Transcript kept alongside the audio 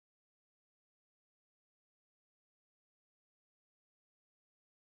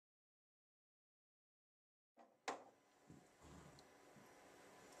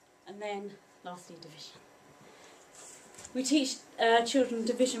And then lastly, division. We teach children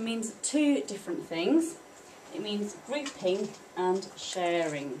division means two different things. It means grouping and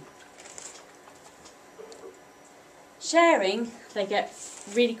sharing. Sharing, they get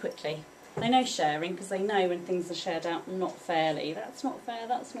really quickly. They know sharing because they know when things are shared out not fairly. That's not fair,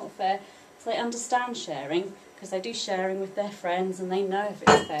 that's not fair. So they understand sharing because they do sharing with their friends and they know if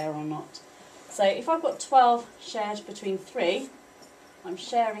it's fair or not. So if I've got 12 shared between 3, I'm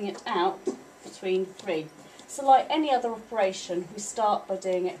sharing it out between 3. So like any other operation, we start by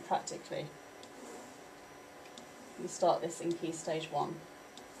doing it practically. We start this in Key Stage 1.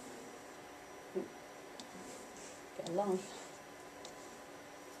 Get a laugh.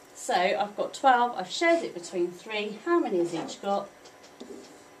 So I've got 12, I've shared it between 3. How many has each got?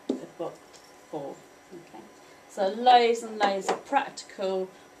 They've got 4. Okay. So loads and loads of practical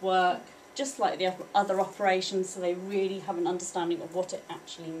work, just like the other operations, so they really have an understanding of what it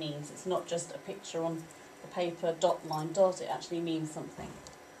actually means. It's not just a picture on the paper, dot, line, dot, it actually means something.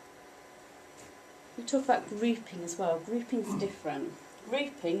 We talk about grouping as well. Grouping's different.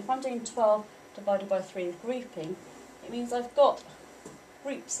 Grouping, if I'm doing 12 divided by 3 with grouping, it means I've got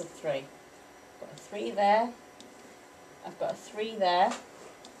groups of 3. I've got a 3 there, I've got a 3 there,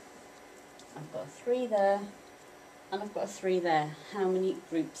 I've got a 3 there, and I've got a 3 there. How many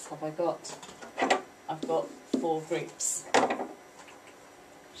groups have I got? I've got 4 groups.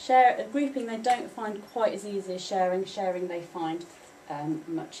 Grouping they don't find quite as easy as sharing. Sharing they find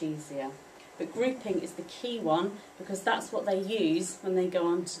much easier. But grouping is the key one because that's what they use when they go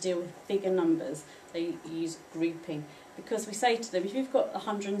on to deal with bigger numbers. They use grouping because we say to them, if you've got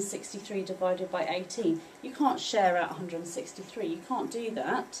 163 divided by 18, you can't share out 163. You can't do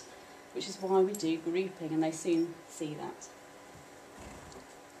that, which is why we do grouping, and they soon see that.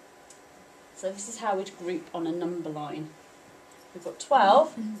 So this is how we'd group on a number line. We've got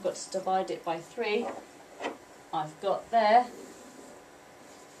 12, we've got to divide it by 3. I've got there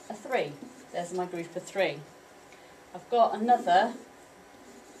a 3. There's my group of 3. I've got another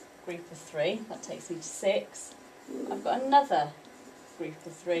group of 3, that takes me to 6. I've got another group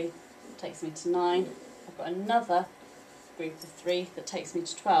of 3, that takes me to 9. I've got another group of 3 that takes me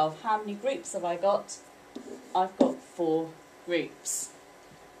to 12. How many groups have I got? I've got 4 groups.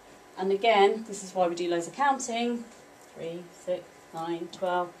 And again, this is why we do loads of counting. 3, 6, 9,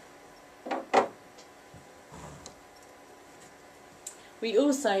 12. We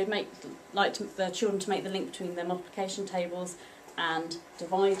also like the children to make the link between their multiplication tables and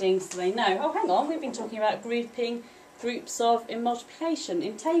dividing, so they know, oh hang on, we've been talking about grouping groups of in multiplication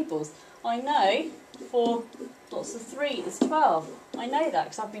in tables. I know 4 lots of 3 is 12. I know that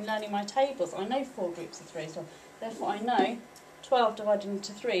because I've been learning my tables. I know 4 groups of 3 is 12. Therefore I know 12 divided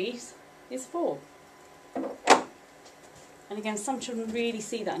into 3s is 4. And again, some children really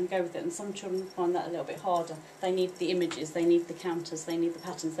see that and go with it, and some children find that a little bit harder. They need the images, they need the counters, they need the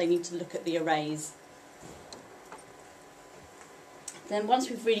patterns, they need to look at the arrays. Then once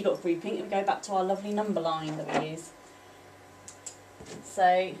we've really got grouping, we go back to our lovely number line that we use. So,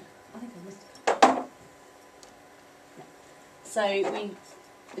 I think I missed. So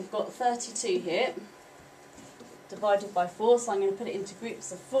we've got 32 here, divided by 4, so I'm going to put it into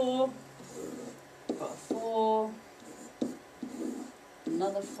groups of 4. I've got a 4.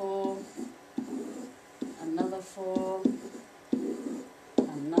 Another 4, another 4,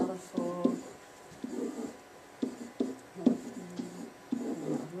 another 4,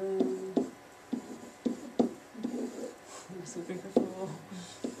 another room, that's a group of 4.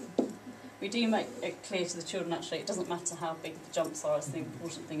 We do make it clear to the children actually, it doesn't matter how big the jumps are, it's the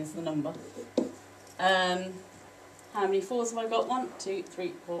important thing is the number. How many 4s have I got? 1, 2,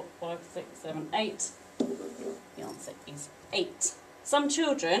 3, 4, 5, 6, 7, 8. The answer is 8. Some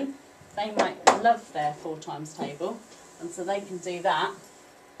children, they might love their 4 times table, and so they can do that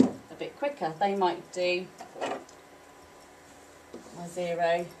a bit quicker. They might do my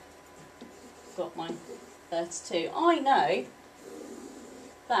 0, got my 32. I know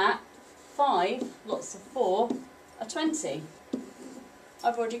that 5 lots of 4 are 20.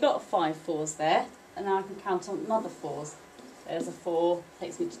 I've already got 5 4s there, and now I can count on another 4s. There's a 4,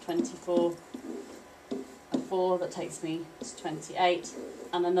 takes me to 24. 4 that takes me to 28,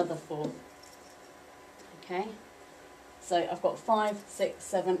 and another 4. Okay, so I've got 5, 6,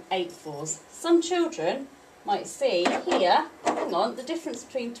 7, 8 4s. Some children might see here, hang on, the difference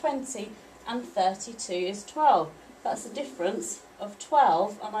between 20 and 32 is 12. That's a difference of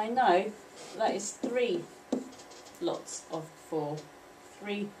 12, and I know that is 3 lots of 4.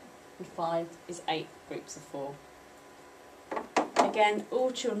 3 and 5 is 8 groups of 4. Again,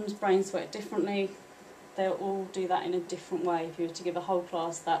 all children's brains work differently. they'll all do that in a different way. If you were to give a whole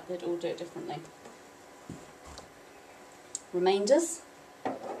class that, they'd all do it differently. Remainders,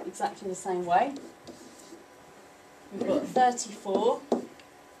 exactly the same way. We've got 34,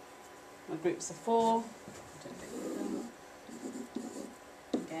 my groups are 4.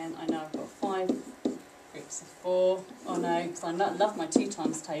 Again, I know I've got 5 groups of 4. Oh no, because I love my 2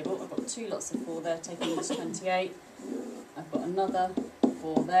 times table. I've got 2 lots of 4 there, taking me to 28. I've got another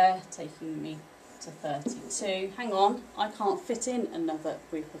 4 there, taking me to 32. Hang on, I can't fit in another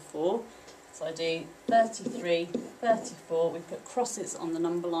group of 4. So I do 33, 34. We put crosses on the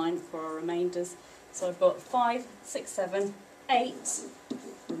number line for our remainders. So I've got 5, 6, 7, 8,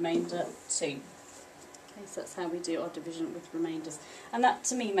 remainder 2. Okay, so that's how we do our division with remainders. And that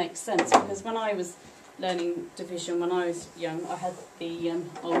to me makes sense, because when I was learning division when I was young, I had the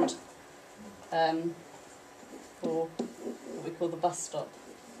old, for what we call the bus stop,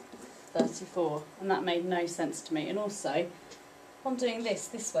 34, and that made no sense to me. And also, if I'm doing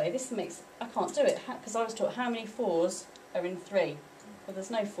this way, I can't do it, because I was taught how many 4s are in 3. Well,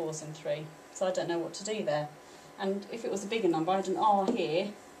 there's no 4s in 3, so I don't know what to do there. And if it was a bigger number, I had an R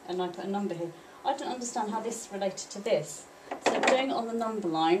here, and I put a number here. I don't understand how this related to this. So doing it on the number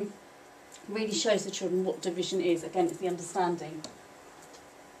line really shows the children what division is. Again, it's the understanding.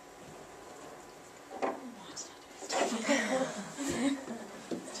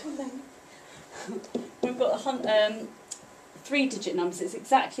 We've got 3-digit numbers. It's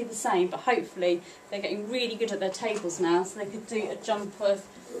exactly the same, but hopefully they're getting really good at their tables now, so they could do a jump of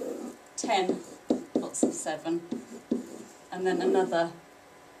 10 lots of 7, and then another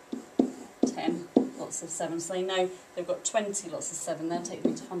 10 lots of 7. So they know they've got 20 lots of 7. They're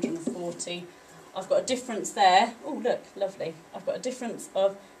taking me to 140. I've got a difference there. Oh, look, lovely. I've got a difference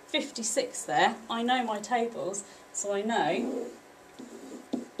of 56 there. I know my tables, so I know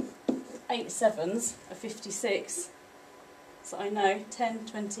 8 7s are 56. So I know 10,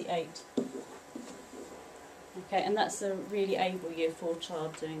 28. Okay, and that's a really able Year 4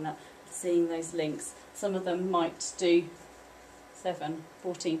 child doing that, seeing those links. Some of them might do 7,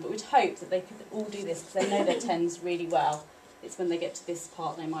 14, but we'd hope that they could all do this, because they know their 10s really well. It's when they get to this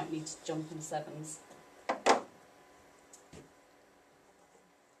part they might need to jump in 7s.